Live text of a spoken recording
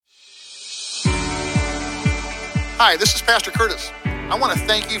Hi, this is Pastor Curtis. I want to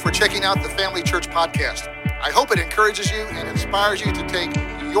thank you for checking out the Family Church podcast. I hope it encourages you and inspires you to take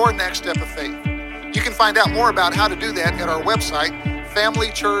your next step of faith. You can find out more about how to do that at our website,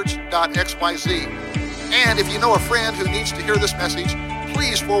 familychurch.xyz. And if you know a friend who needs to hear this message,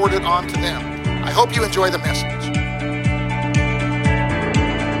 please forward it on to them. I hope you enjoy the message.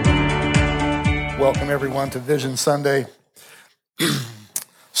 Welcome everyone to Vision Sunday.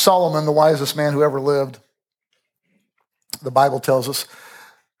 Solomon, the wisest man who ever lived, the Bible tells us,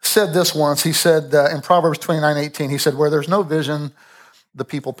 said this once. He said in Proverbs 29:18, he said, where there's no vision, the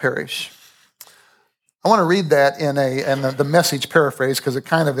people perish. I want to read that in the Message paraphrase because it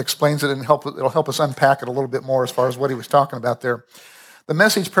kind of explains it and it'll help us unpack it a little bit more as far as what he was talking about there. The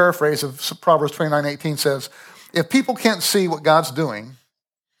Message paraphrase of Proverbs 29:18 says, if people can't see what God's doing,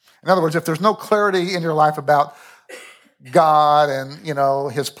 in other words, if there's no clarity in your life about God and,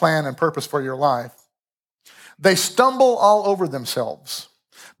 his plan and purpose for your life, they stumble all over themselves.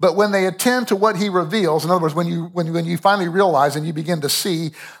 But when they attend to what he reveals, in other words, when you finally realize and you begin to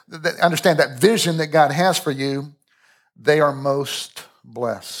see, understand that vision that God has for you, they are most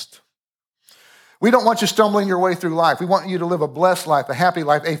blessed. We don't want you stumbling your way through life. We want you to live a blessed life, a happy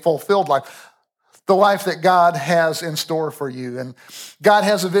life, a fulfilled life, the life that God has in store for you. And God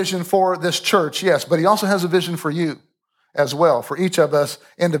has a vision for this church, yes, but he also has a vision for you as well, for each of us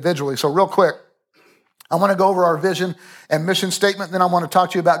individually. So real quick, I want to go over our vision and mission statement. Then I want to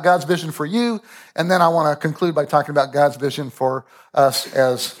talk to you about God's vision for you. And then I want to conclude by talking about God's vision for us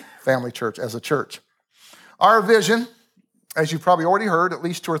as Family Church, as a church. Our vision, as you've probably already heard at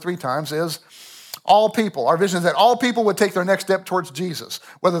least 2 or 3 times, is all people. Our vision is that all people would take their next step towards Jesus,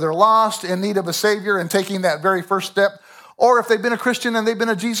 whether they're lost, in need of a Savior, and taking that very first step, or if they've been a Christian and they've been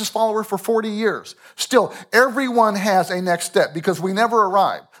a Jesus follower for 40 years. Still, everyone has a next step because we never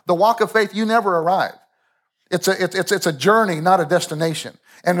arrive. The walk of faith, you never arrive. It's a journey, not a destination.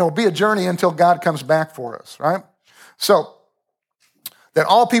 And it'll be a journey until God comes back for us, right? So, that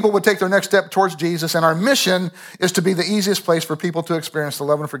all people would take their next step towards Jesus, and our mission is to be the easiest place for people to experience the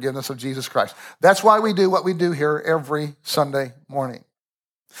love and forgiveness of Jesus Christ. That's why we do what we do here every Sunday morning.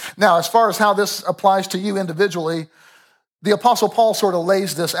 Now, as far as how this applies to you individually, the Apostle Paul sort of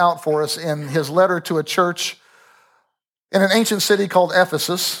lays this out for us in his letter to a church in an ancient city called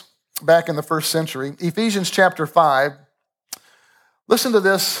Ephesus, back in the first century. Ephesians chapter 5. Listen to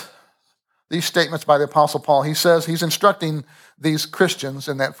these statements by the Apostle Paul. He says, he's instructing these Christians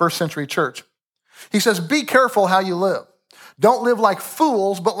in that first century church. He says, be careful how you live. Don't live like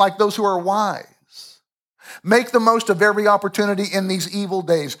fools, but like those who are wise. Make the most of every opportunity in these evil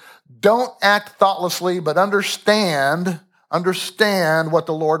days. Don't act thoughtlessly, but understand what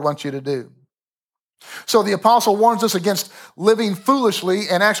the Lord wants you to do. So the apostle warns us against living foolishly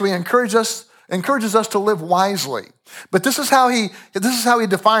and actually encourages us to live wisely. But this is how he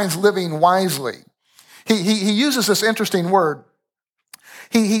defines living wisely. He uses this interesting word.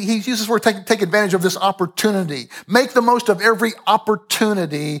 He uses the word take advantage of this opportunity. Make the most of every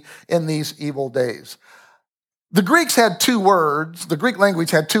opportunity in these evil days. The Greeks had 2 words. The Greek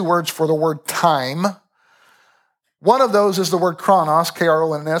language had 2 words for the word time. One of those is the word chronos,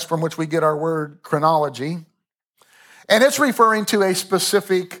 K-R-O-N-S, from which we get our word chronology. And it's referring to a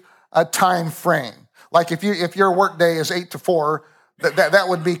specific time frame. Like if your work day is 8 to 4, that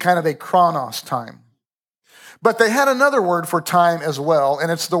would be kind of a chronos time. But they had another word for time as well,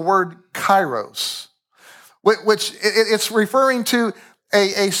 and it's the word kairos, which it's referring to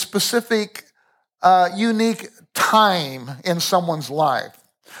a specific, unique time in someone's life.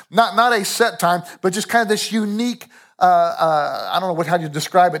 Not a set time, but just kind of this unique, I don't know how you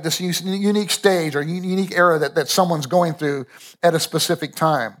describe it, this unique stage or unique era that someone's going through at a specific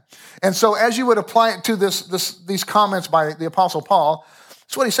time. And so as you would apply it to these comments by the Apostle Paul,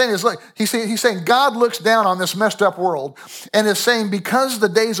 that's what he's saying is, look, he's saying God looks down on this messed up world and is saying, because the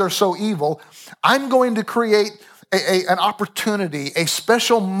days are so evil, I'm going to create an opportunity, a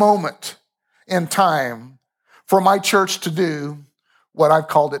special moment in time for my church to do what I've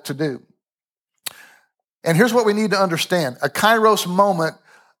called it to do. And here's what we need to understand. A kairos moment,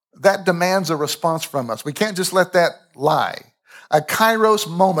 that demands a response from us. We can't just let that lie. A kairos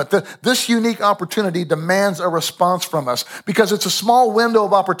moment, this unique opportunity demands a response from us because it's a small window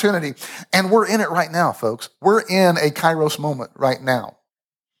of opportunity. And we're in it right now, folks. We're in a kairos moment right now.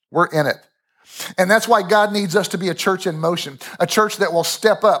 We're in it. And that's why God needs us to be a church in motion, a church that will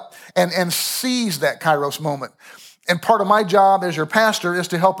step up and seize that kairos moment. And part of my job as your pastor is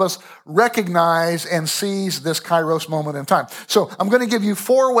to help us recognize and seize this kairos moment in time. So I'm going to give you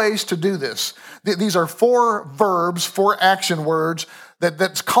 4 ways to do this. These are 4 verbs, 4 action words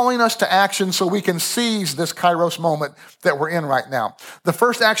that's calling us to action so we can seize this Kairos moment that we're in right now. The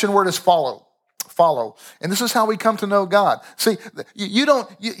first action word is follow. Follow. And this is how we come to know God. See, you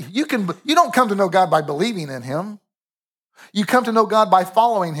don't come to know God by believing in him. You come to know God by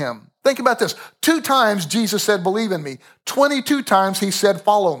following him. Think about this. 2 times Jesus said, believe in me. 22 times he said,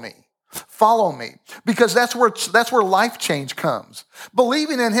 follow me. Follow me. Because that's where life change comes.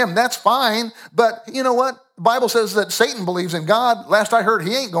 Believing in him, that's fine. But you know what? The Bible says that Satan believes in God. Last I heard,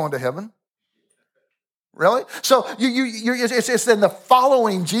 he ain't going to heaven. Really? So it's in the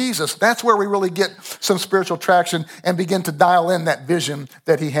following Jesus. That's where we really get some spiritual traction and begin to dial in that vision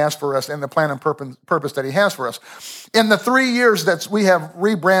that he has for us and the plan and purpose that he has for us. In the 3 years that we have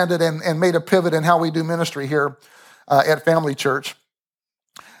rebranded and made a pivot in how we do ministry here at Family Church,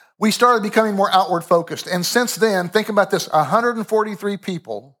 we started becoming more outward focused. And since then, think about this, 143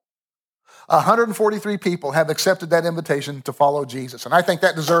 people have accepted that invitation to follow Jesus. And I think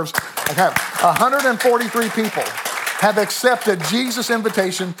that deserves, 143 people have accepted Jesus'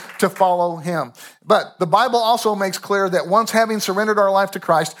 invitation to follow him. But the Bible also makes clear that once having surrendered our life to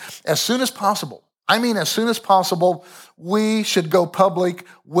Christ, as soon as possible, we should go public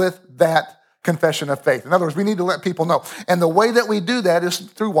with that confession of faith. In other words, we need to let people know. And the way that we do that is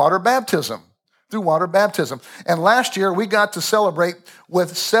through water baptism. And last year, we got to celebrate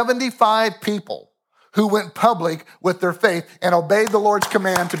with 75 people who went public with their faith and obeyed the Lord's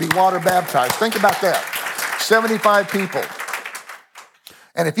command to be water baptized. Think about that. 75 people.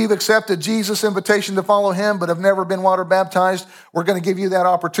 And if you've accepted Jesus' invitation to follow him but have never been water baptized, we're going to give you that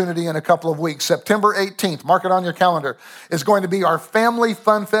opportunity in a couple of weeks. September 18th, mark it on your calendar, is going to be our Family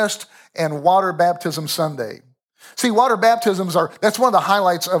Fun Fest and Water Baptism Sunday. See, water baptisms that's one of the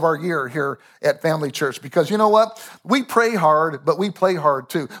highlights of our year here at Family Church, because you know what? We pray hard, but we play hard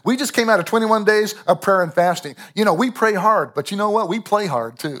too. We just came out of 21 days of prayer and fasting. You know, we pray hard, but you know what? We play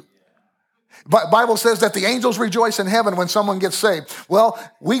hard too. Bible says that the angels rejoice in heaven when someone gets saved. Well,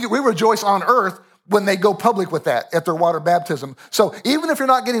 we rejoice on earth when they go public with that at their water baptism. So even if you're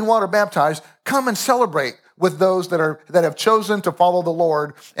not getting water baptized, come and celebrate with those that have chosen to follow the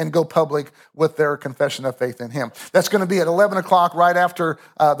Lord and go public with their confession of faith in him. That's going to be at 11 o'clock right after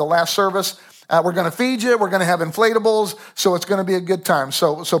the last service. We're going to feed you. We're going to have inflatables. So it's going to be a good time.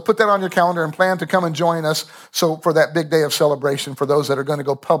 So put that on your calendar and plan to come and join us for that big day of celebration for those that are going to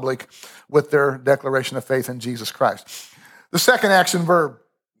go public with their declaration of faith in Jesus Christ. The second action verb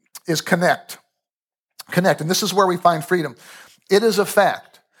is connect. Connect. And this is where we find freedom. It is a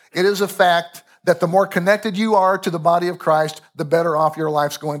fact that the more connected you are to the body of Christ, the better off your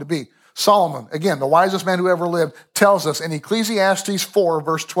life's going to be. Solomon, again, the wisest man who ever lived, tells us in Ecclesiastes 4,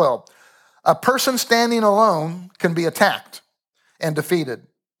 verse 12, a person standing alone can be attacked and defeated,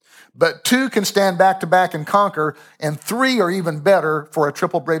 but 2 can stand back to back and conquer, and 3 are even better, for a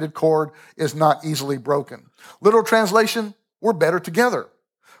triple braided cord is not easily broken. Literal translation, we're better together.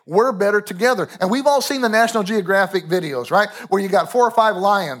 We're better together. And we've all seen the National Geographic videos, right? Where you got 4 or 5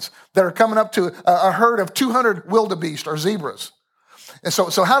 lions that are coming up to a herd of 200 wildebeest or zebras. And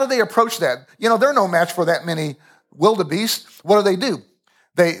so how do they approach that? You know, they're no match for that many wildebeest. What do?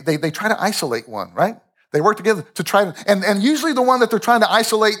 They try to isolate one, right? They work together to try to, and usually the one that they're trying to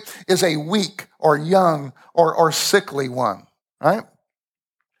isolate is a weak or young or sickly one, right?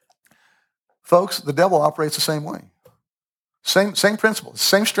 Folks, the devil operates the same way. Same principle,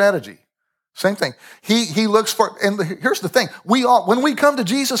 same strategy, same thing. He looks for, and here's the thing. When we come to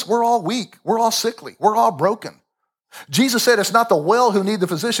Jesus, we're all weak. We're all sickly. We're all broken. Jesus said it's not the well who need the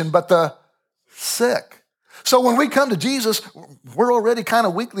physician, but the sick. So when we come to Jesus, we're already kind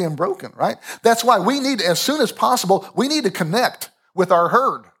of weakly and broken, right? That's why we need, as soon as possible, we need to connect with our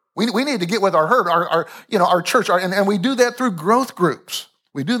herd. We need to get with our herd, our church, and we do that through growth groups.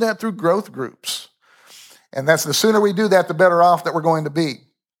 And that's the sooner we do that, the better off that we're going to be.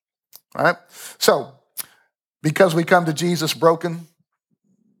 All right? So, because we come to Jesus broken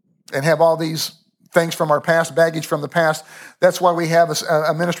and have all these things from our past, baggage from the past, that's why we have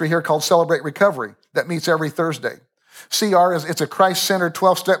a ministry here called Celebrate Recovery that meets every Thursday. CR it's a Christ-centered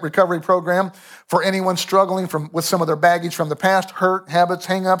 12-step recovery program for anyone struggling with some of their baggage from the past, hurt, habits,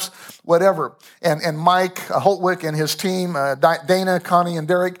 hang-ups, whatever. And Mike Holtwick and his team, Dana, Connie, and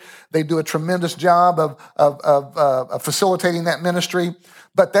Derek, they do a tremendous job of facilitating that ministry.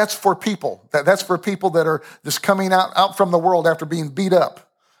 But that's for people. That's for people that are just coming out from the world after being beat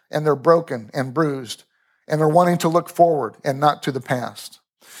up, and they're broken and bruised, and they're wanting to look forward and not to the past.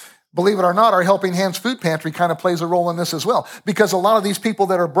 Believe it or not, our Helping Hands Food Pantry kind of plays a role in this as well, because a lot of these people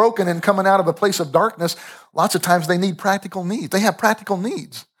that are broken and coming out of a place of darkness, lots of times they need practical needs. They have practical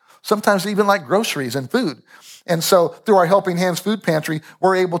needs. sometimes even like groceries and food. And so through our Helping Hands Food Pantry,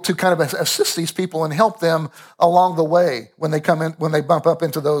 we're able to kind of assist these people and help them along the way when they come in, when they bump up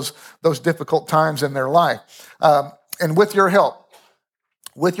into those difficult times in their life. And with your help,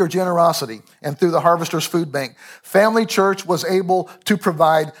 with your generosity, and through the Harvesters Food Bank, Family Church was able to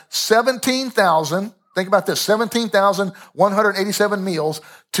provide 17,000, think about this, 17,187 meals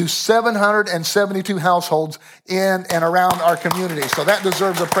to 772 households in and around our community. So that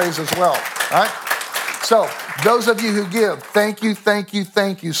deserves a praise as well, right? So those of you who give, thank you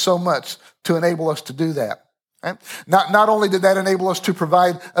so much to enable us to do that. Right? Not only did that enable us to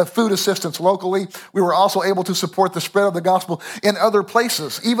provide food assistance locally, we were also able to support the spread of the gospel in other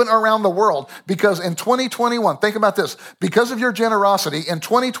places, even around the world. Because in 2021, think about this, because of your generosity, in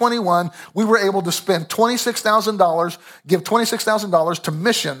 2021, we were able to spend $26,000, give $26,000 to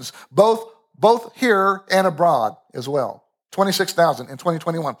missions, both here and abroad as well. $26,000 in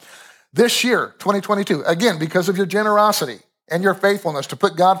 2021. This year, 2022, again, because of your generosity and your faithfulness to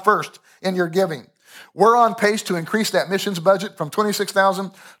put God first in your giving, we're on pace to increase that missions budget from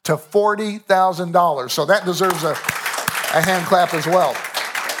 $26,000 to $40,000. So that deserves a hand clap as well.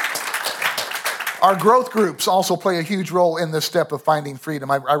 Our growth groups also play a huge role in this step of finding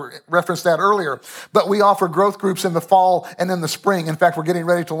freedom. I referenced that earlier, but we offer growth groups in the fall and in the spring. In fact, we're getting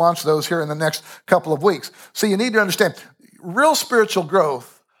ready to launch those here in the next couple of weeks. So you need to understand, real spiritual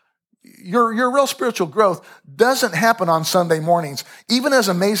growth, your real spiritual growth doesn't happen on Sunday mornings, even as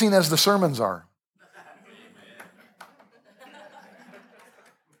amazing as the sermons are.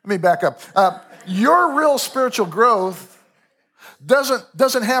 Let me back up. Your real spiritual growth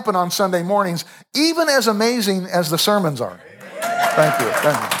doesn't happen on Sunday mornings, even as amazing as the sermons are. Thank you.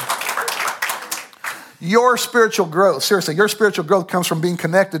 Your spiritual growth, seriously, your spiritual growth comes from being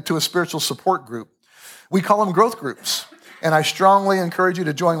connected to a spiritual support group. We call them growth groups. And I strongly encourage you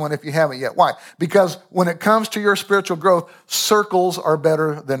to join one if you haven't yet. Why? Because when it comes to your spiritual growth, circles are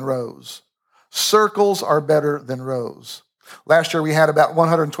better than rows. Circles are better than rows. Last year, we had about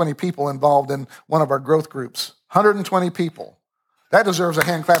 120 people involved in one of our growth groups. 120 people. That deserves a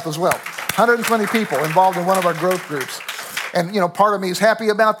hand clap as well. 120 people involved in one of our growth groups. And, part of me is happy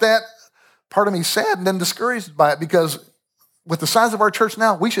about that. Part of me is sad and then discouraged by it because with the size of our church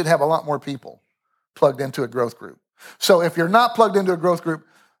now, we should have a lot more people plugged into a growth group. So if you're not plugged into a growth group,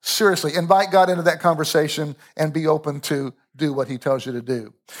 seriously, invite God into that conversation and be open to do what he tells you to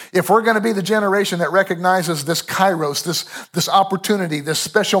do. If we're going to be the generation that recognizes this kairos, this opportunity, this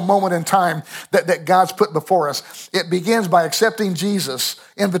special moment in time that God's put before us, it begins by accepting Jesus'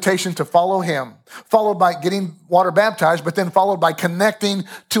 invitation to follow him, followed by getting water baptized, but then followed by connecting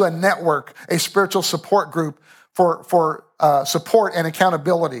to a network, a spiritual support group for support and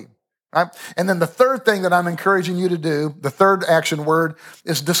accountability. Right? And then the third thing that I'm encouraging you to do, the third action word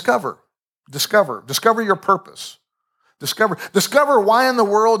is discover. Discover. Discover your purpose. Discover why in the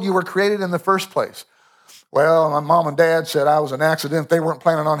world you were created in the first place. Well, my mom and dad said I was an accident. They weren't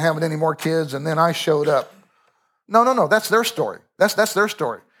planning on having any more kids, and then I showed up. No. That's their story. That's their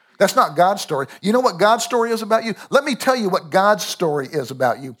story. That's not God's story. You know what God's story is about you? Let me tell you what God's story is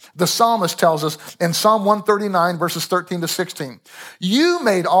about you. The psalmist tells us in Psalm 139, verses 13 to 16, you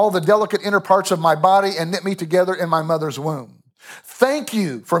made all the delicate inner parts of my body and knit me together in my mother's womb. Thank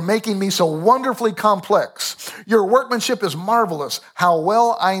you for making me so wonderfully complex. Your workmanship is marvelous. How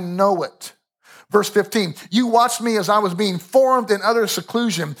well I know it. Verse 15, you watched me as I was being formed in utter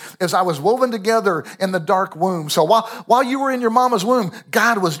seclusion, as I was woven together in the dark womb. So while you were in your mama's womb,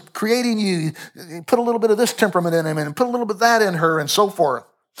 God was creating you. He put a little bit of this temperament in him and put a little bit of that in her and so forth.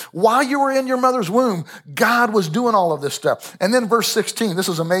 While you were in your mother's womb, God was doing all of this stuff. And then verse 16, this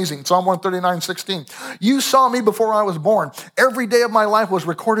is amazing. Psalm 139, 16. You saw me before I was born. Every day of my life was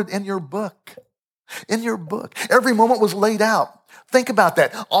recorded in your book. In your book. Every moment was laid out. Think about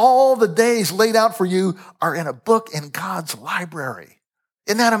that. All the days laid out for you are in a book in God's library.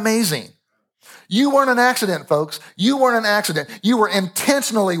 Isn't that amazing? You weren't an accident, folks. You weren't an accident. You were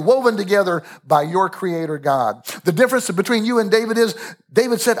intentionally woven together by your Creator God. The difference between you and David is,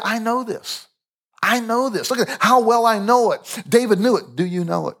 David said, I know this. I know this. Look at how well I know it. David knew it. Do you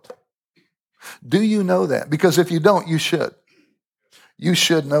know it? Do you know that? Because if you don't, you should. You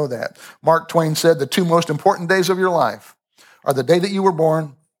should know that. Mark Twain said the two most important days of your life are the day that you were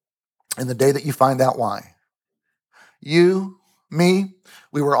born and the day that you find out why. You, me,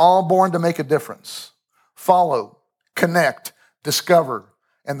 we were all born to make a difference. Follow, connect, discover.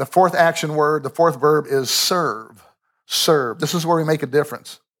 And the fourth action word, the fourth verb is serve. Serve. This is where we make a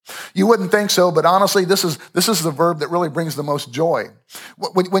difference. You wouldn't think so, but honestly, this is the verb that really brings the most joy.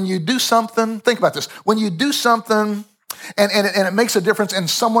 When you do something, think about this. When you do something and it makes a difference in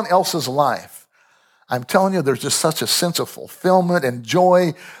someone else's life. I'm telling you, there's just such a sense of fulfillment and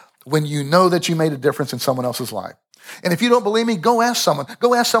joy when you know that you made a difference in someone else's life. And if you don't believe me, go ask someone.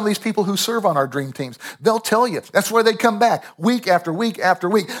 Go ask some of these people who serve on our dream teams. They'll tell you. That's where they come back week after week after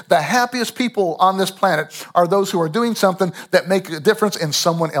week. The happiest people on this planet are those who are doing something that make a difference in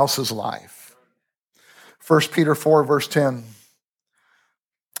someone else's life. 1 Peter 4, verse 10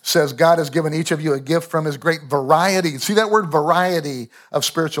 says, God has given each of you a gift from his great variety. See that word, variety of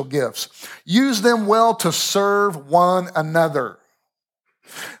spiritual gifts. Use them well to serve one another.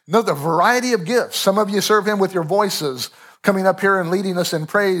 Know the variety of gifts. Some of you serve him with your voices, coming up here and leading us in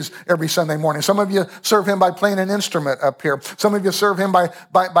praise every Sunday morning. Some of you serve him by playing an instrument up here. Some of you serve him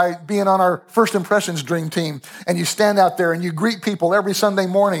by being on our First Impressions Dream Team, and you stand out there and you greet people every Sunday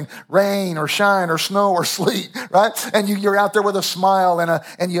morning, rain or shine or snow or sleet, right? And you're out there with a smile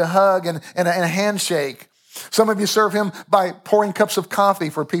and you hug and a handshake. Some of you serve him by pouring cups of coffee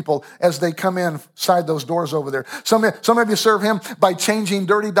for people as they come inside those doors over there. Some of you serve him by changing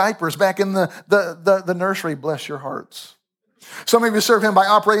dirty diapers back in the nursery. Bless your hearts. Some of you serve him by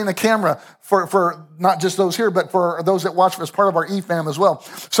operating a camera for not just those here, but for those that watch as part of our EFAM as well.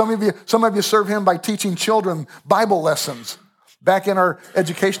 Some of you serve him by teaching children Bible lessons back in our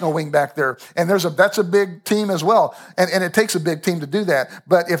educational wing back there. And that's a big team as well. And it takes a big team to do that.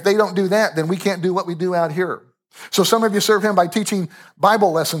 But if they don't do that, then we can't do what we do out here. So some of you serve him by teaching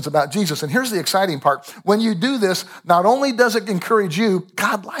Bible lessons about Jesus. And here's the exciting part. When you do this, not only does it encourage you,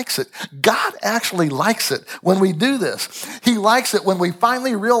 God likes it. God actually likes it when we do this. He likes it when we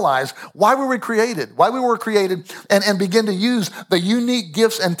finally realize why we were created, and begin to use the unique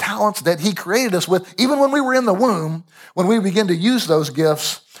gifts and talents that he created us with, even when we were in the womb, when we begin to use those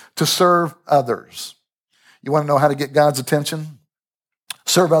gifts to serve others. You want to know how to get God's attention?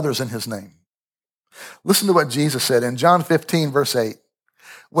 Serve others in his name. Listen to what Jesus said in John 15, verse 8.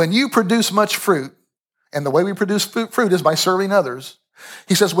 When you produce much fruit, and the way we produce fruit is by serving others,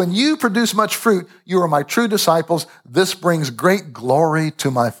 he says, when you produce much fruit, you are my true disciples. This brings great glory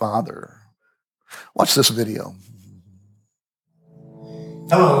to my Father. Watch this video.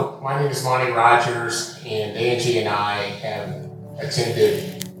 Hello, my name is Monty Rogers, and Angie and I have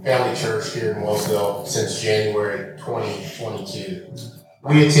attended Family Church here in Wellsville since January 2022.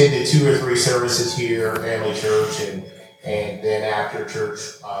 We attended 2 or 3 services here at Family Church, and then after church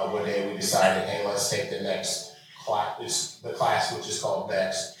one day we decided, hey, let's take the next class, the class which is called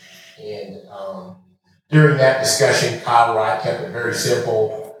Next. And during that discussion, Kyle Wright kept it very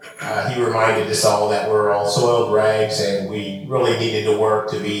simple. He reminded us all that we're all soiled rags and we really needed to work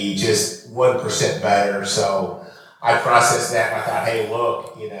to be just 1% better. So I processed that and I thought, hey,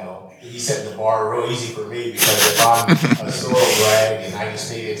 look, he's setting the bar real easy for me, because if I'm a soiled rag and I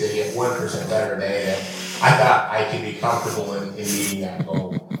just needed to get 1% better day, then I thought I could be comfortable in meeting that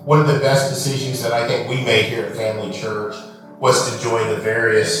goal. One of the best decisions that I think we made here at Family Church was to join the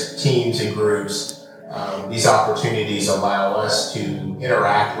various teams and groups. These opportunities allow us to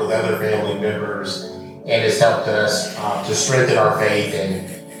interact with other family members, and it's helped us to strengthen our faith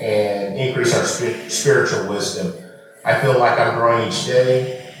and increase our spiritual wisdom. I feel like I'm growing each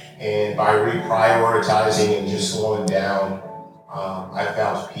day. And by reprioritizing and just slowing down, I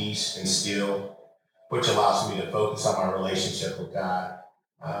found peace and still, which allows me to focus on my relationship with God.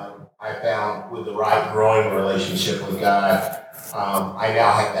 I found with the right growing relationship with God, I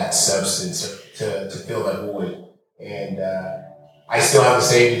now have that substance to fill that void. And I still have the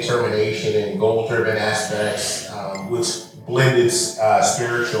same determination and goal-driven aspects, which blended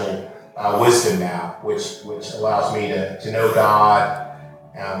spiritual wisdom now, which allows me to know God,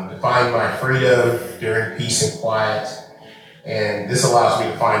 to find my freedom during peace and quiet. And this allows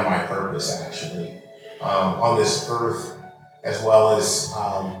me to find my purpose, actually, on this earth, as well as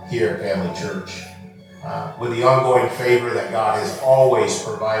here at Family Church. With the ongoing favor that God has always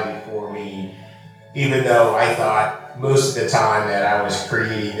provided for me, even though I thought most of the time that I was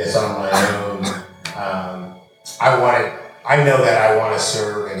creating this on my own, I know that I want to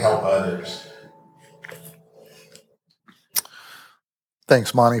serve and help others.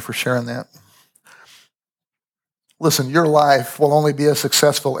 Thanks, Monty, for sharing that. Listen, your life will only be as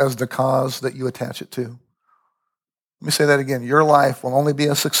successful as the cause that you attach it to. Let me say that again. Your life will only be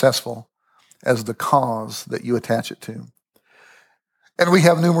as successful as the cause that you attach it to. And we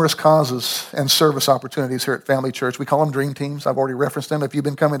have numerous causes and service opportunities here at Family Church. We call them dream teams. I've already referenced them. If you've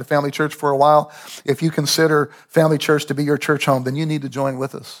been coming to Family Church for a while, if you consider Family Church to be your church home, then you need to join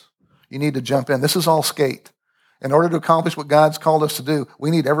with us. You need to jump in. This is all skate. In order to accomplish what God's called us to do, we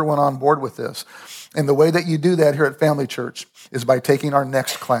need everyone on board with this. And the way that you do that here at Family Church is by taking our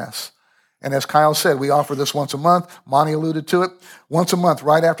Next class. And as Kyle said, we offer this once a month. Monty alluded to it. Once a month,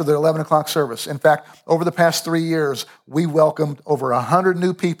 right after the 11 o'clock service. In fact, over the past 3 years, we welcomed over 100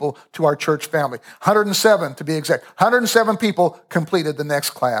 new people to our church family. 107 to be exact. 107 people completed the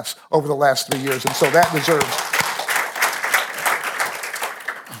next class over the last 3 years. And so that deserves.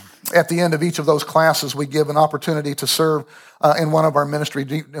 At the end of each of those classes, we give an opportunity to serve in one of our ministry,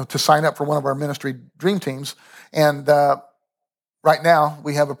 to sign up for one of our ministry dream teams. And right now,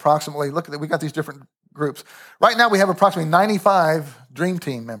 we have approximately, look at it, we got these different groups. Right now, we have approximately 95 dream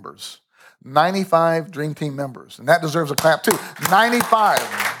team members. 95 dream team members. And that deserves a clap too. 95.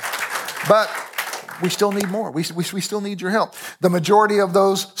 But we still need more. We still need your help. The majority of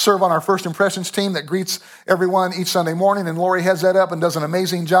those serve on our First Impressions team that greets everyone each Sunday morning, and Lori heads that up and does an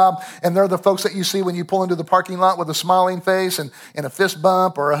amazing job. And they're the folks that you see when you pull into the parking lot with a smiling face and a fist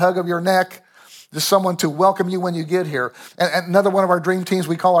bump or a hug of your neck. Just someone to welcome you when you get here. And another one of our dream teams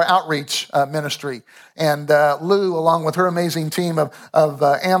we call our outreach ministry. And Lou, along with her amazing team of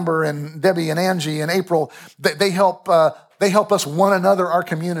Amber and Debbie and Angie and April, they help us one another, our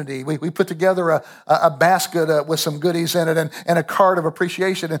community. We put together a basket with some goodies in it and a card of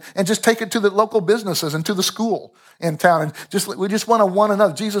appreciation and just take it to the local businesses and to the school in town. And we just want to one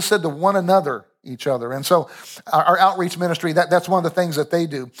another. Jesus said to one another each other. And so our outreach ministry, that's one of the things that they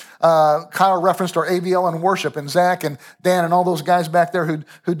do. Kyle referenced our AVL and worship, and Zach and Dan and all those guys back there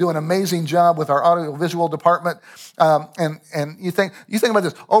who do an amazing job with our audiovisual department. And you think about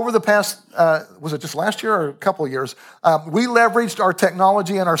this. Over the past, was it just last year or a couple of years, we leveraged our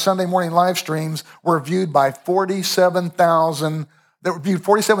technology, and our Sunday morning live streams were viewed by 47,000. They were viewed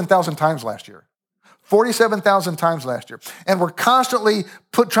 47,000 times last year. 47,000 times last year. And we're constantly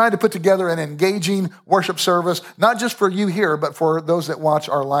trying to put together an engaging worship service, not just for you here, but for those that watch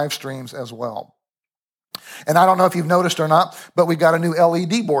our live streams as well. And I don't know if you've noticed or not, but we got a new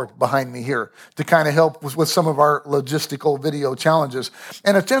LED board behind me here to kind of help with some of our logistical video challenges.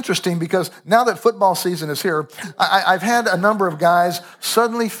 And it's interesting because now that football season is here, I've had a number of guys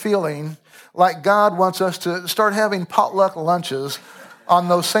suddenly feeling like God wants us to start having potluck lunches on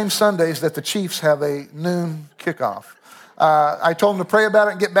those same Sundays that the Chiefs have a noon kickoff. I told them to pray about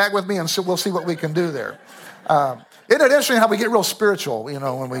it and get back with me, and so we'll see what we can do there. Isn't it interesting how we get real spiritual,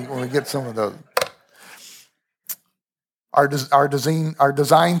 when we get some of those? Our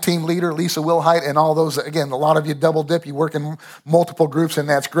design team leader, Lisa Wilhite, and all those, again, a lot of you double dip, you work in multiple groups, and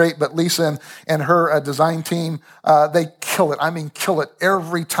that's great, but Lisa and her design team, they kill it. I mean, kill it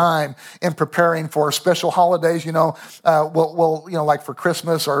every time in preparing for special holidays, we'll like for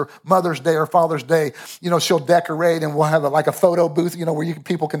Christmas or Mother's Day or Father's Day, she'll decorate, and we'll have a photo booth, where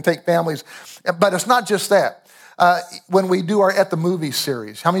people can take families. But it's not just that. When we do our At the Movies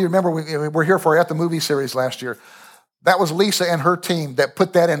series, how many of you remember we were here for our At the Movies series last year? That was Lisa and her team that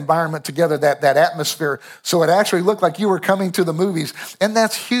put that environment together, that atmosphere, so it actually looked like you were coming to the movies. And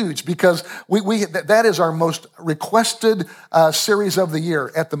that's huge because that is our most requested series of the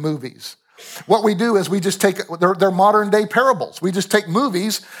year, At the Movies. What we do is we just take, they're modern day parables. We just take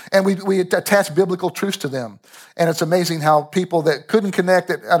movies and we attach biblical truths to them. And it's amazing how people that couldn't connect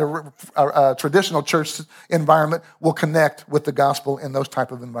at a traditional church environment will connect with the gospel in those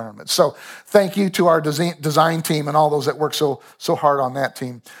type of environments. So thank you to our design team and all those that work so hard on that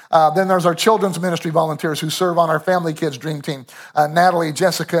team. Then there's our children's ministry volunteers who serve on our Family Kids Dream Team. Natalie,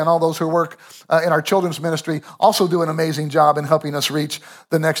 Jessica, and all those who work in our children's ministry also do an amazing job in helping us reach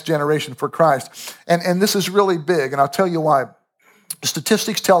the next generation for Christ. And this is really big, and I'll tell you why.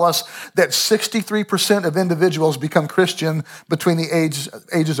 Statistics tell us that 63% of individuals become Christian between the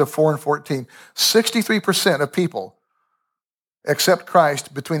ages of 4 and 14. 63% of people accept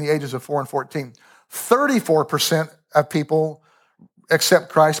Christ between the ages of 4 and 14. 34% of people accept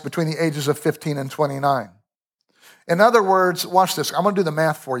Christ between the ages of 15 and 29. In other words, watch this. I'm going to do the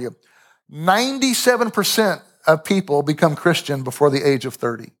math for you. 97% of people become Christian before the age of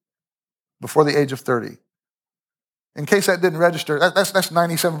 30. Before the age of 30. In case that didn't register, that's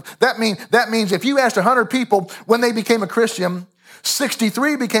 97. That means if you asked 100 people when they became a Christian,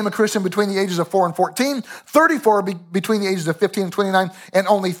 63 became a Christian between the ages of 4 and 14, 34 between the ages of 15 and 29, and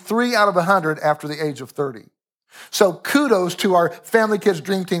only 3 out of 100 after the age of 30. So kudos to our Family Kids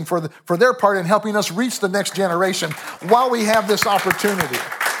Dream Team for their part in helping us reach the next generation while we have this opportunity.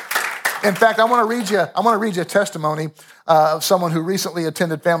 In fact, I want to read you a testimony of someone who recently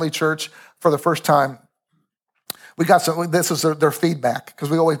attended Family Church for the first time. We got some, this is their feedback, because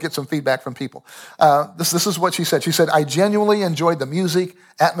we always get some feedback from people. This is what she said. She said, I genuinely enjoyed the music,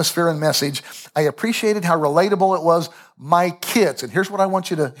 atmosphere, and message. I appreciated how relatable it was. My kids, and here's what I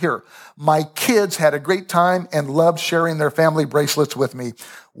want you to hear. My kids had a great time and loved sharing their family bracelets with me.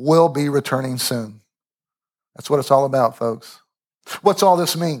 Will be returning soon. That's what it's all about, folks. What's all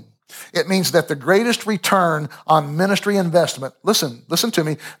this mean? It means that the greatest return on ministry investment, listen to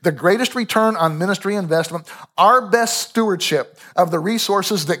me, the greatest return on ministry investment, our best stewardship of the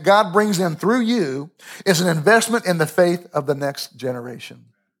resources that God brings in through you is an investment in the faith of the next generation.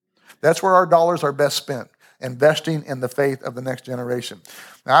 That's where our dollars are best spent, investing in the faith of the next generation.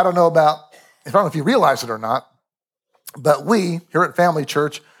 Now, I don't know if you realize it or not, but we here at Family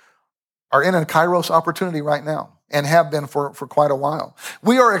Church are in a Kairos opportunity right now, and have been for quite a while.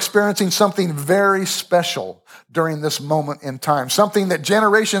 We are experiencing something very special during this moment in time, something that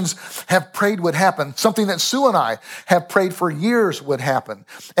generations have prayed would happen, something that Sue and I have prayed for years would happen.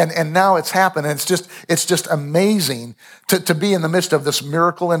 And now it's happened, and it's just amazing to be in the midst of this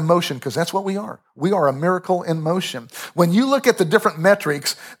miracle in motion, because that's what we are. We are a miracle in motion. When you look at the different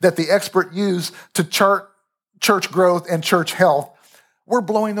metrics that the expert use to chart church growth and church health, we're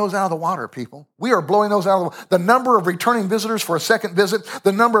blowing those out of the water, people. We are blowing those out of the water. The number of returning visitors for a second visit,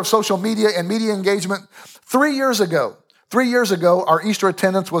 the number of social media and media engagement. 3 years ago, our Easter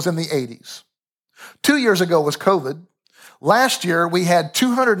attendance was in the 80s. 2 years ago was COVID. Last year, we had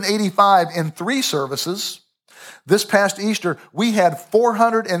 285 in 3 services. This past Easter, we had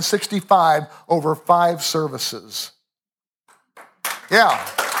 465 over 5 services.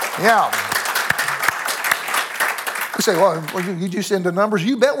 Yeah. You say, well, you just into numbers?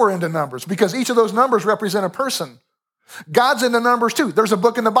 You bet we're into numbers, because each of those numbers represent a person. God's into numbers too. There's a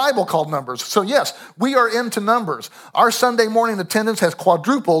book in the Bible called Numbers. So yes, we are into numbers. Our Sunday morning attendance has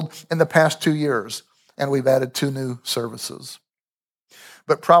quadrupled in the past 2 years, and we've added 2 new services.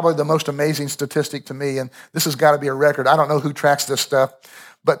 But probably the most amazing statistic to me, and this has got to be a record. I don't know who tracks this stuff,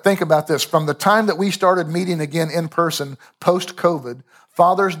 but think about this. From the time that we started meeting again in person post-COVID,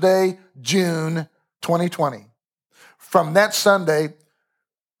 Father's Day, June 2020, from that Sunday,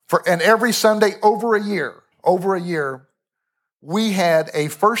 and every Sunday over a year, we had a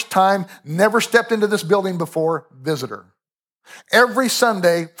first time, never stepped into this building before visitor. Every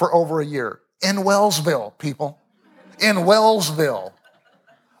Sunday for over a year. In Wellsville, people. In Wellsville.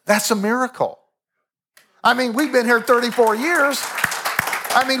 That's a miracle. I mean, we've been here 34 years.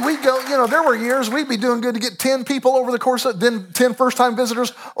 I mean, there were years we'd be doing good to get 10 people over the course of, then 10 first-time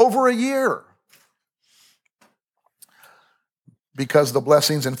visitors over a year. Because the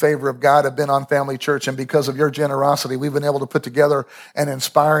blessings and favor of God have been on Family Church, and because of your generosity, we've been able to put together an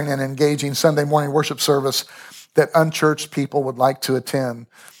inspiring and engaging Sunday morning worship service that unchurched people would like to attend.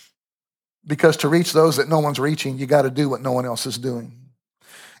 Because to reach those that no one's reaching, you got to do what no one else is doing.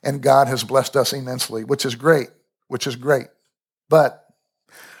 And God has blessed us immensely, which is great. But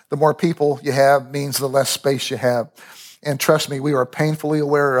the more people you have means the less space you have. And trust me, we are painfully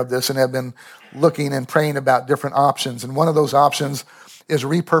aware of this and have been looking and praying about different options. And one of those options is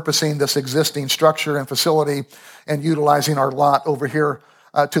repurposing this existing structure and facility and utilizing our lot over here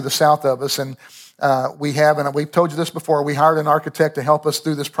to the south of us. And we've told you this before, we hired an architect to help us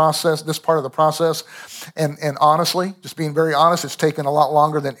through this process, this part of the process. And honestly, just being very honest, it's taken a lot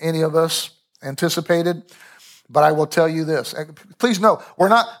longer than any of us anticipated. But I will tell you this. Please know, we're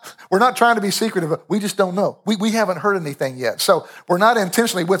not trying to be secretive. We just don't know. We haven't heard anything yet. So we're not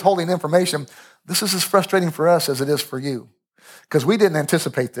intentionally withholding information. This is as frustrating for us as it is for you, because we didn't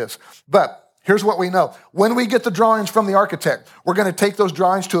anticipate this. But here's what we know. When we get the drawings from the architect, we're going to take those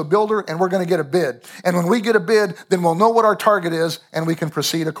drawings to a builder and we're going to get a bid. And when we get a bid, then we'll know what our target is and we can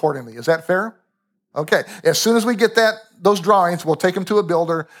proceed accordingly. Is that fair? Okay. As soon as we get those drawings, we'll take them to a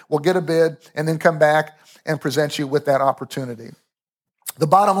builder, we'll get a bid, and then come back and present you with that opportunity. The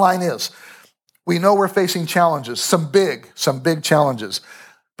bottom line is, we know we're facing challenges, some big challenges.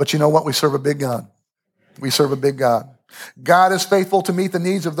 But you know what? We serve a big God. We serve a big God. God is faithful to meet the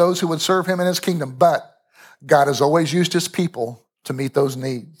needs of those who would serve him in his kingdom, but God has always used his people to meet those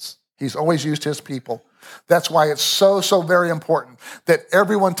needs. He's always used his people. That's why it's so very important that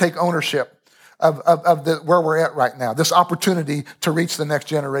everyone take ownership of where we're at right now, this opportunity to reach the next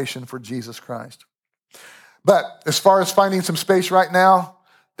generation for Jesus Christ. But as far as finding some space right now,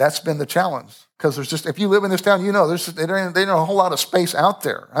 that's been the challenge. Because if you live in this town, you know, there ain't a whole lot of space out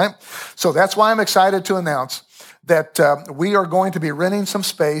there, right? So that's why I'm excited to announce that we are going to be renting some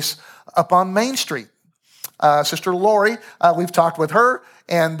space up on Main Street. Sister Lori, we've talked with her,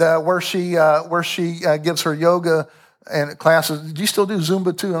 and where she gives her yoga and classes. Do you still do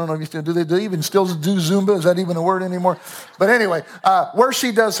Zumba too? I don't know if you still do. Do they even still do Zumba? Is that even a word anymore? But anyway, where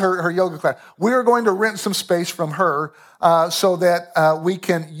she does her yoga class, we are going to rent some space from her so that we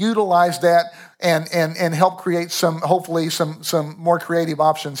can utilize that and help create hopefully some more creative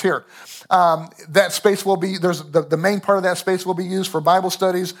options here. That space will be, the main part of that space will be used for Bible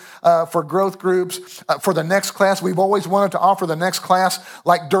studies, for growth groups, for the next class. We've always wanted to offer the next class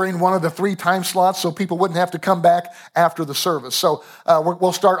like during one of the 3 time slots so people wouldn't have to come back after the service. So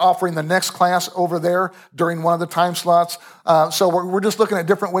we'll start offering the next class over there during one of the time slots. So we're just looking at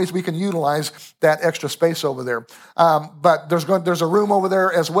different ways we can utilize that extra space over there. But there's a room over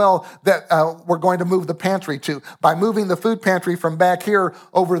there as well that we're going to move the pantry to. By moving the food pantry from back here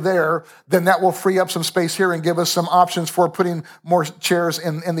over there, then that will free up some space here and give us some options for putting more chairs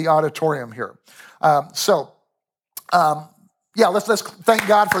in the auditorium here. Let's thank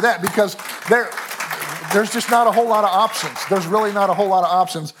God for that, because there's just not a whole lot of options. There's really not a whole lot of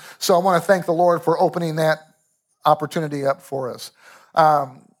options. So I want to thank the Lord for opening that opportunity up for us.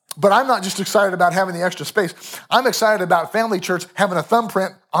 But I'm not just excited about having the extra space. I'm excited about Family Church having a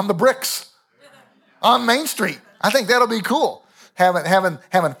thumbprint on the bricks on Main Street. I think that'll be cool. Having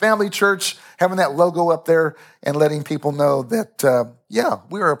Family Church, having that logo up there, and letting people know that,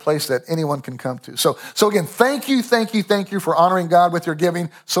 we are a place that anyone can come to. So again, thank you for honoring God with your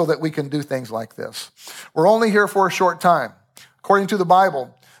giving so that we can do things like this. We're only here for a short time. According to the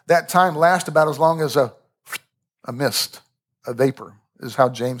Bible, that time lasts about as long as a mist, a vapor, is how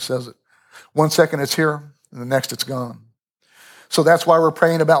James says it. 1 second it's here, and the next it's gone. So that's why we're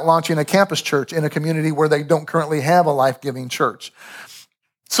praying about launching a campus church in a community where they don't currently have a life-giving church.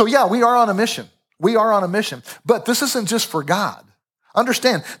 So we are on a mission. We are on a mission. But this isn't just for God.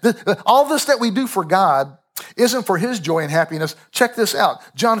 Understand, all this that we do for God isn't for his joy and happiness. Check this out.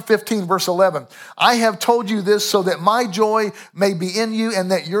 John 15, verse 11. I have told you this so that my joy may be in you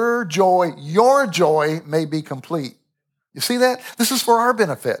and that your joy may be complete. You see that? This is for our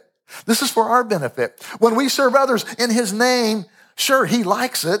benefit. This is for our benefit. When we serve others in his name, sure, he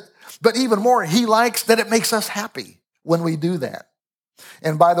likes it, but even more, he likes that it makes us happy when we do that.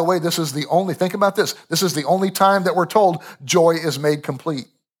 And by the way, think about this. This is the only time that we're told joy is made complete.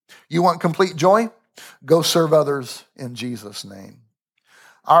 You want complete joy? Go serve others in Jesus' name.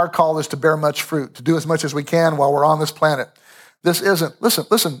 Our call is to bear much fruit, to do as much as we can while we're on this planet. This isn't,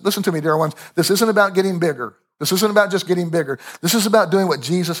 listen to me, dear ones. This isn't about getting bigger. This isn't about just getting bigger. This is about doing what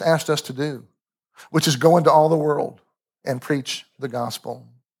Jesus asked us to do, which is go into all the world and preach the gospel.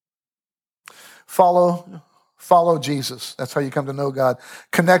 Follow Jesus. That's how you come to know God.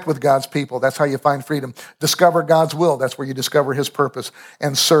 Connect with God's people. That's how you find freedom. Discover God's will. That's where you discover his purpose.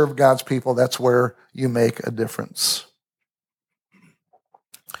 And serve God's people. That's where you make a difference.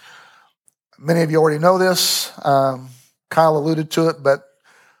 Many of you already know this. Kyle alluded to it, but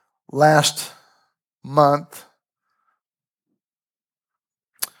last month,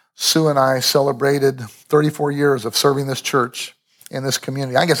 Sue and I celebrated 34 years of serving this church in this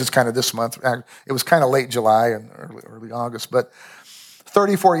community. I guess it's kind of this month. It was kind of late July and early August, but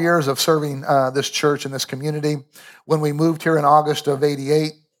 34 years of serving this church in this community. When we moved here in August of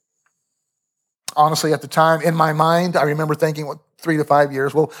 88, honestly, at the time, in my mind, I remember thinking, 3 to 5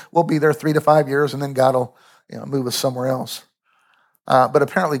 years. We'll be there 3 to 5 years, and then God will move us somewhere else. But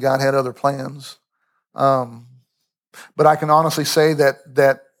apparently God had other plans. But I can honestly say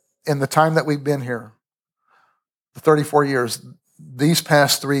that in the time that we've been here, the 34 years, these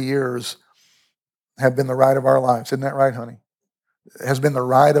past 3 years have been the ride of our lives. Isn't that right, honey? It has been the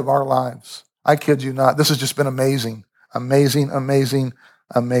ride of our lives. I kid you not. This has just been amazing, amazing, amazing,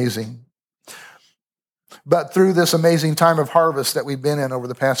 amazing. But through this amazing time of harvest that we've been in over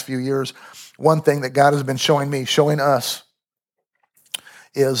the past few years, one thing that God has been showing us,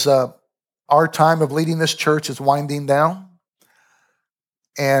 is our time of leading this church is winding down.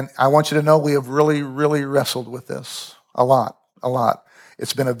 And I want you to know we have really, really wrestled with this a lot.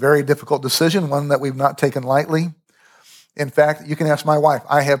 It's been a very difficult decision, one that we've not taken lightly. In fact, you can ask my wife.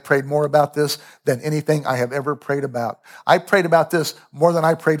 I have prayed more about this than anything I have ever prayed about. I prayed about this more than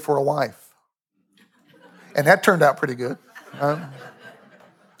I prayed for a wife. And that turned out pretty good.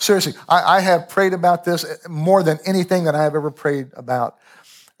 Seriously, I have prayed about this more than anything that I have ever prayed about.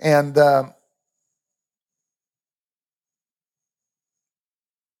 And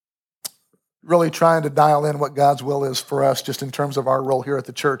really trying to dial in what God's will is for us just in terms of our role here at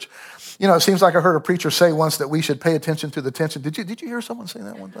the church. It seems like I heard a preacher say once that we should pay attention to the tension. Did you hear someone say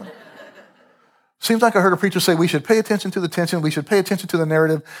that one time? Seems like I heard a preacher say we should pay attention to the tension, we should pay attention to the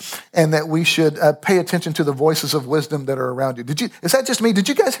narrative, and that we should pay attention to the voices of wisdom that are around you. Is that just me? Did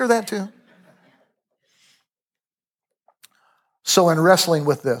you guys hear that too? So in wrestling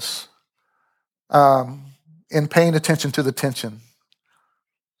with this, in paying attention to the tension,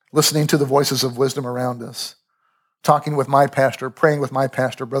 listening to the voices of wisdom around us, talking with my pastor, praying with my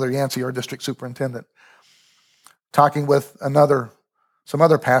pastor, Brother Yancey, our district superintendent, talking with some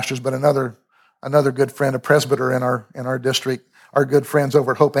other pastors, but another good friend, a presbyter in our district, our good friends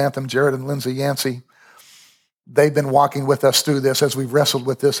over at Hope Anthem, Jared and Lindsay Yancey. They've been walking with us through this as we've wrestled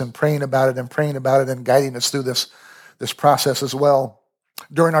with this and praying about it and guiding us through this process as well.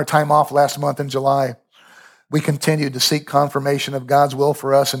 During our time off last month in July, we continued to seek confirmation of God's will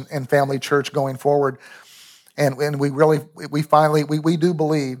for us and family church going forward. And we finally do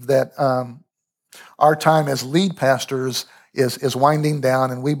believe that our time as lead pastors is winding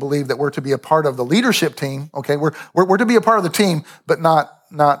down, and we believe that we're to be a part of the leadership team. Okay, we're to be a part of the team, but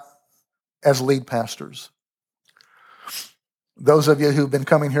not as lead pastors. Those of you who've been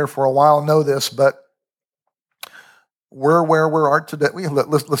coming here for a while know this, but we're where we are today.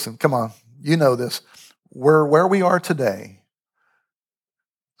 Listen, come on, you know this. We're where we are today.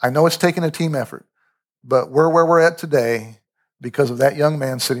 I know it's taken a team effort, but we're where we're at today because of that young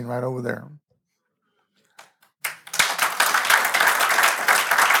man sitting right over there.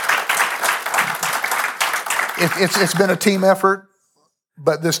 It's been a team effort,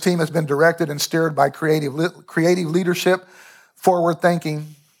 but this team has been directed and steered by creative leadership, forward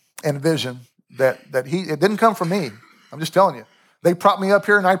thinking, and vision. It didn't come from me. I'm just telling you. They prop me up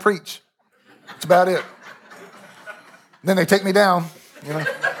here and I preach. That's about it. And then they take me down,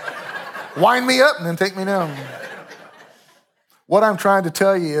 wind me up and then take me down. What I'm trying to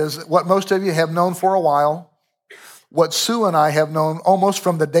tell you is what most of you have known for a while, what Sue and I have known almost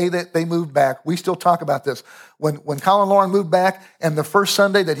from the day that they moved back. We still talk about this. When Kyle and Lauren moved back and the first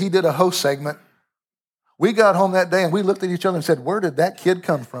Sunday that he did a host segment, we got home that day and we looked at each other and said, where did that kid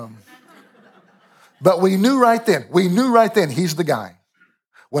come from? But we knew right then, he's the guy.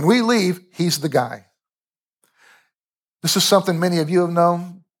 When we leave, he's the guy. This is something many of you have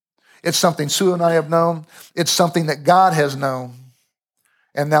known. It's something Sue and I have known. It's something that God has known.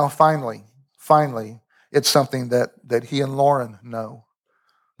 And now finally, it's something that he and Lauren know,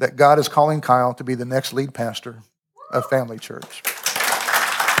 that God is calling Kyle to be the next lead pastor of Family Church.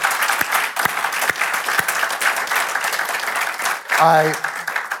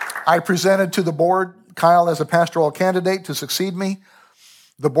 I presented to the board Kyle as a pastoral candidate to succeed me.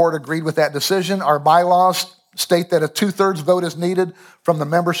 The board agreed with that decision. Our bylaws state that a 2/3 vote is needed from the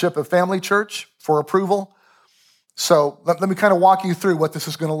membership of Family Church for approval. So let me kind of walk you through what this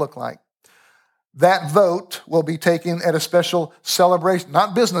is going to look like. That vote will be taken at a special celebration,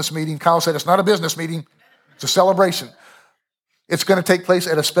 not business meeting. Kyle said it's not a business meeting, it's a celebration. It's going to take place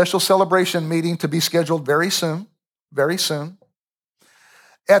at a special celebration meeting to be scheduled very soon.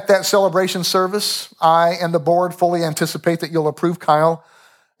 At that celebration service, I and the board fully anticipate that you'll approve Kyle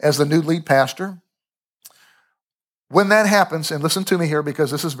as the new lead pastor. When that happens, and listen to me here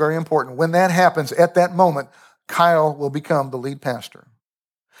because this is very important, when that happens, at that moment, Kyle will become the lead pastor.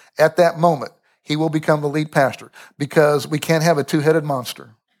 At that moment, he will become the lead pastor because we can't have a two-headed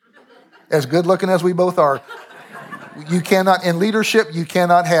monster. As good looking as we both are, in leadership, you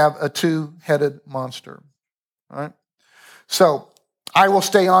cannot have a two-headed monster. All right? So I will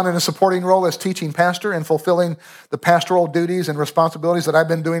stay on in a supporting role as teaching pastor and fulfilling the pastoral duties and responsibilities that I've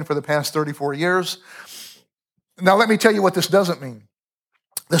been doing for the past 34 years. Now, let me tell you what this doesn't mean.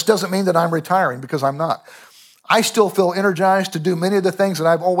 This doesn't mean that I'm retiring because I'm not. I still feel energized to do many of the things that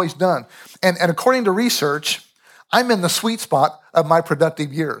I've always done. And according to research, I'm in the sweet spot of my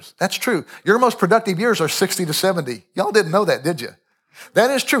productive years. That's true. Your most productive years are 60 to 70. Y'all didn't know that, did you?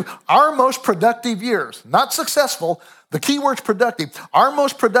 That is true. Our most productive years, not successful, the key word's productive. Our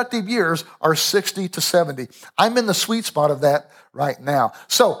most productive years are 60 to 70. I'm in the sweet spot of that right now.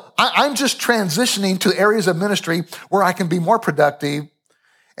 So I'm just transitioning to areas of ministry where I can be more productive,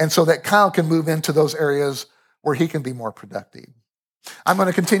 and so that Kyle can move into those areas where he can be more productive. I'm going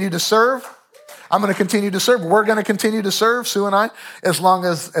to continue to serve. We're going to continue to serve, Sue and I, as long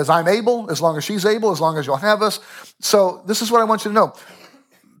as I'm able, as long as she's able, as long as you'll have us. So this is what I want you to know.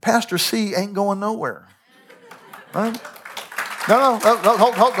 Pastor C ain't going nowhere. Right? No.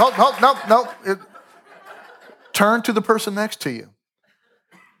 Turn to the person next to you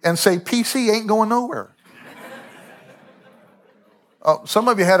and say, PC ain't going nowhere. Oh, some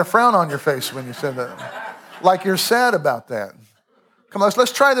of you had a frown on your face when you said that. Like you're sad about that. Come on,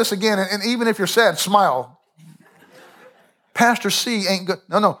 let's try this again. And even if you're sad, smile. Pastor C ain't good.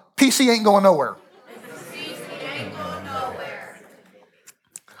 No, PC ain't going nowhere.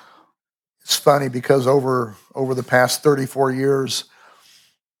 It's funny because over the past 34 years,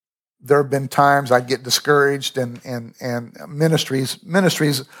 there have been times I get discouraged, and ministries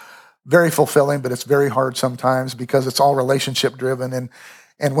very fulfilling, but it's very hard sometimes because it's all relationship driven,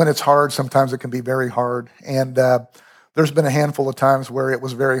 and when it's hard, sometimes it can be very hard. And there's been a handful of times where it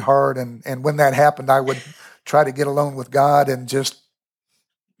was very hard, and when that happened, I would try to get alone with God and just,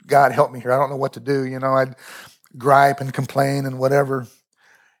 God, help me here. I don't know what to do. I'd gripe and complain and whatever.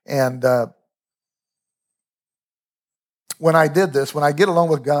 And when I did this, when I get alone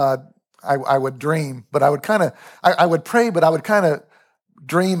with God, I would dream, but I would I would pray, but I would kind of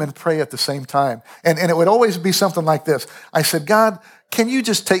dream and pray at the same time. And it would always be something like this. I said, God, can you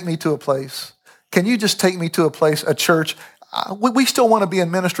just take me to a place? Can you just take me to a place, a church? We still want to be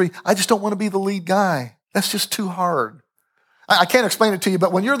in ministry. I just don't want to be the lead guy. That's just too hard. I can't explain it to you,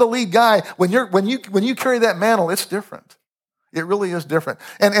 but when you're the lead guy, when you carry that mantle, it's different. It really is different.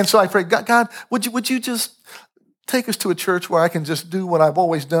 And so I prayed, God, would you just take us to a church where I can just do what I've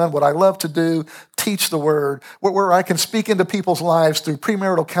always done, what I love to do, teach the word, where I can speak into people's lives through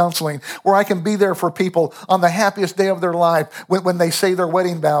premarital counseling, where I can be there for people on the happiest day of their life when they say their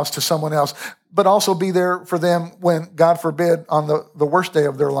wedding vows to someone else, but also be there for them when, God forbid, on the worst day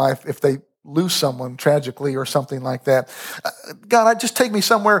of their life, if they lose someone tragically or something like that. God, just take me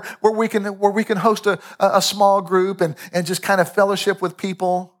somewhere where we can host a small group and just kind of fellowship with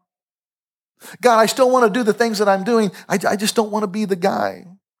people. God, I still want to do the things that I'm doing. I just don't want to be the guy.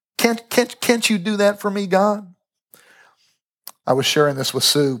 Can't you do that for me, God? I was sharing this with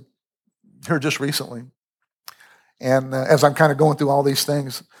Sue here just recently. And as I'm kind of going through all these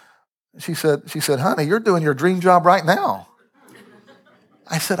things, she said, honey, you're doing your dream job right now.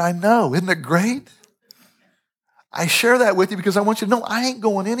 I said, I know. Isn't it great? I share that with you because I want you to know I ain't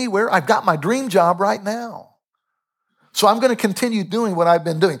going anywhere. I've got my dream job right now. So I'm going to continue doing what I've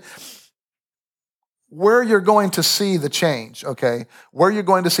been doing. Where you're going to see the change, okay? Where you're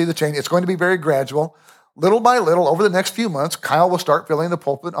going to see the change, it's going to be very gradual. Little by little, over the next few months, Kyle will start filling the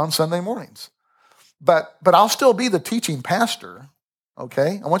pulpit on Sunday mornings. But I'll still be the teaching pastor,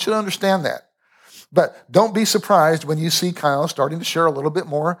 okay? I want you to understand that. But don't be surprised when you see Kyle starting to share a little bit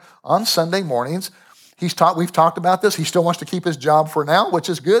more on Sunday mornings. We've talked about this. He still wants to keep his job for now, which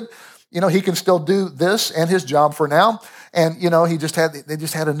is good. He can still do this and his job for now. And, they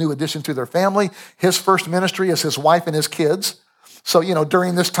just had a new addition to their family. His first ministry is his wife and his kids. So,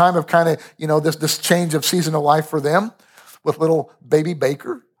 during this time of kind of, this change of season of life for them with little baby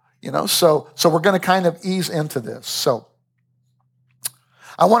Baker, so we're going to kind of ease into this. So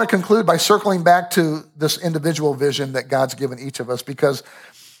I want to conclude by circling back to this individual vision that God's given each of us because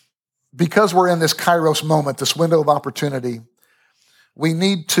we're in this Kairos moment, this window of opportunity. We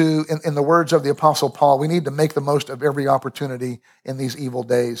need to, in the words of the Apostle Paul, we need to make the most of every opportunity in these evil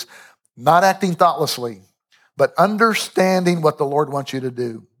days. Not acting thoughtlessly, but understanding what the Lord wants you to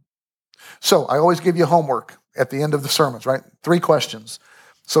do. So I always give you homework at the end of the sermons, right? 3 questions.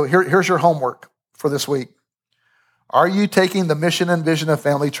 So here's your homework for this week. Are you taking the mission and vision of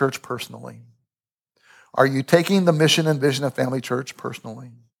Family Church personally? Are you taking the mission and vision of Family Church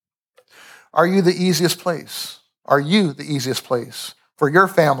personally? Are you the easiest place? Are you the easiest place for your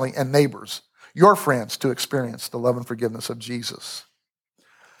family and neighbors, your friends, to experience the love and forgiveness of Jesus?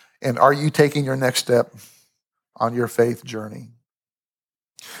 And are you taking your next step on your faith journey?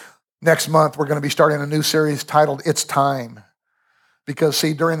 Next month, we're going to be starting a new series titled It's Time. Because,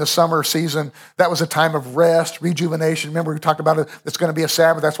 see, during the summer season, that was a time of rest, rejuvenation. Remember, we talked about it. It's going to be a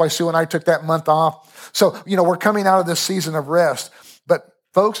Sabbath. That's why Sue and I took that month off. So, we're coming out of this season of rest. But,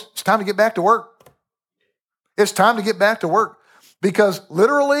 folks, it's time to get back to work. It's time to get back to work because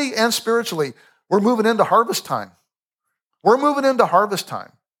literally and spiritually, we're moving into harvest time. We're moving into harvest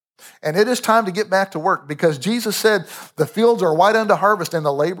time. And it is time to get back to work because Jesus said the fields are white unto harvest and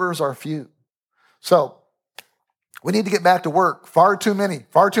the laborers are few. So we need to get back to work. Far too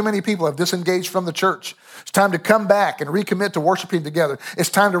many people have disengaged from the church. It's time to come back and recommit to worshiping together. It's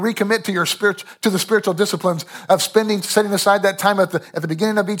time to recommit to the spiritual disciplines of setting aside that time at the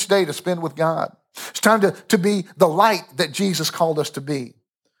beginning of each day to spend with God. It's time to be the light that Jesus called us to be.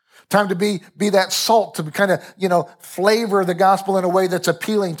 Time to be that salt to kind of, flavor the gospel in a way that's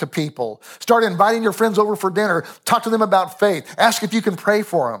appealing to people. Start inviting your friends over for dinner. Talk to them about faith. Ask if you can pray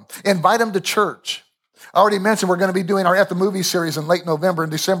for them. Invite them to church. I already mentioned we're going to be doing our At the Movie series in late November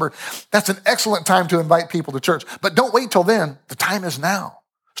and December. That's an excellent time to invite people to church. But don't wait till then. The time is now.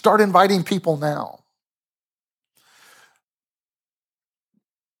 Start inviting people now.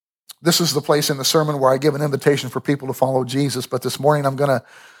 This is the place in the sermon where I give an invitation for people to follow Jesus. But this morning I'm going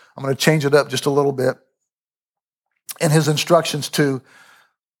to change it up just a little bit. In his instructions to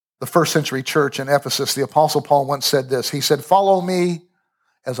the first century church in Ephesus, the Apostle Paul once said this. He said, "Follow me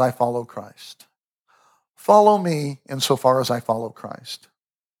as I follow Christ. Follow me insofar as I follow Christ.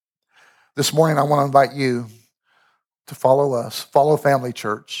 This morning, I want to invite you to follow us, follow Family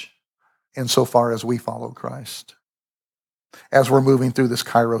Church, insofar as we follow Christ, as we're moving through this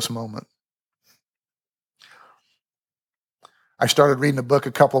Kairos moment. I started reading a book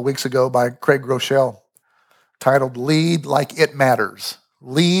a couple of weeks ago by Craig Groeschel titled Lead Like It Matters.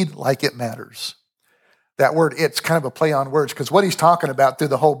 Lead Like It Matters. That word, it's kind of a play on words, because what he's talking about through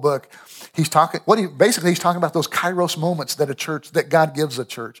the whole book, he's talking about those Kairos moments that God gives a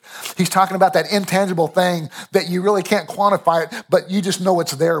church. He's talking about that intangible thing that you really can't quantify it, but you just know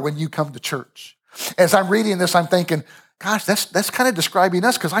it's there when you come to church. As I'm reading this, I'm thinking, gosh, that's kind of describing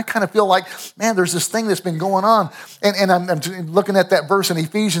us, because I kind of feel like, man, there's this thing that's been going on. And I'm looking at that verse in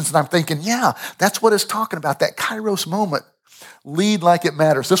Ephesians, and I'm thinking, yeah, that's what it's talking about, that Kairos moment. Lead like it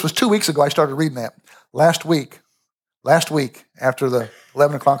matters. This was 2 weeks ago I started reading that. Last week, after the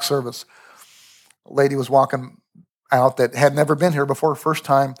 11 o'clock service, a lady was walking out that had never been here before, first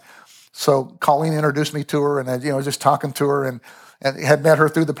time. So Colleen introduced me to her, and I, just talking to her, and had met her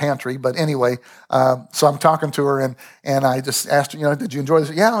through the pantry. But anyway, so I'm talking to her, and I just asked her, did you enjoy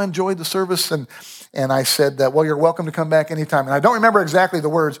this? Yeah, I enjoyed the service. And I said, well, you're welcome to come back anytime. And I don't remember exactly the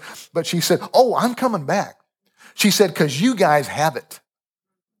words, but she said, oh, I'm coming back. She said, because you guys have it.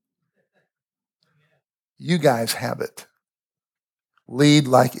 You guys have it. Lead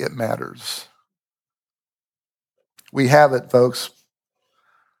like it matters. We have it, folks.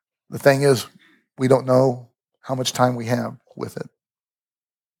 The thing is, we don't know how much time we have with it.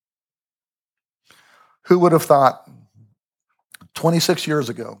 Who would have thought 26 years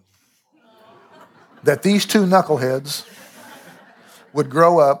ago that these two knuckleheads would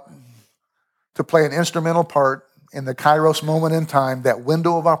grow up to play an instrumental part in the Kairos moment in time, that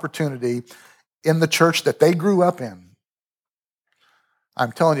window of opportunity in the church that they grew up in?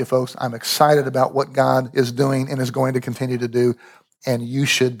 I'm telling you, folks, I'm excited about what God is doing and is going to continue to do, and you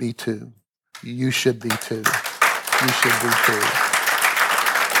should be too. You should be too. You should be too.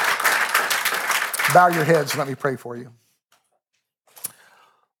 Bow your heads and let me pray for you.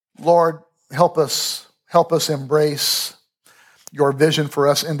 Lord, help us embrace your vision for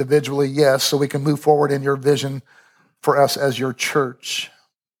us individually, yes, so we can move forward in your vision for us as your church.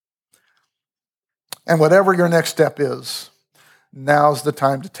 And whatever your next step is, now's the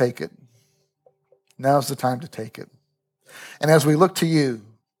time to take it. Now's the time to take it. And as we look to you,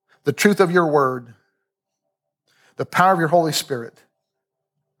 the truth of your word, the power of your Holy Spirit,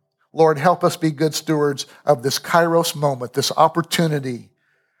 Lord, help us be good stewards of this Kairos moment, this opportunity,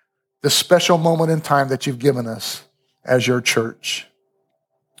 this special moment in time that you've given us as your church.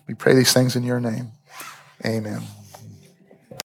 We pray these things in your name. Amen.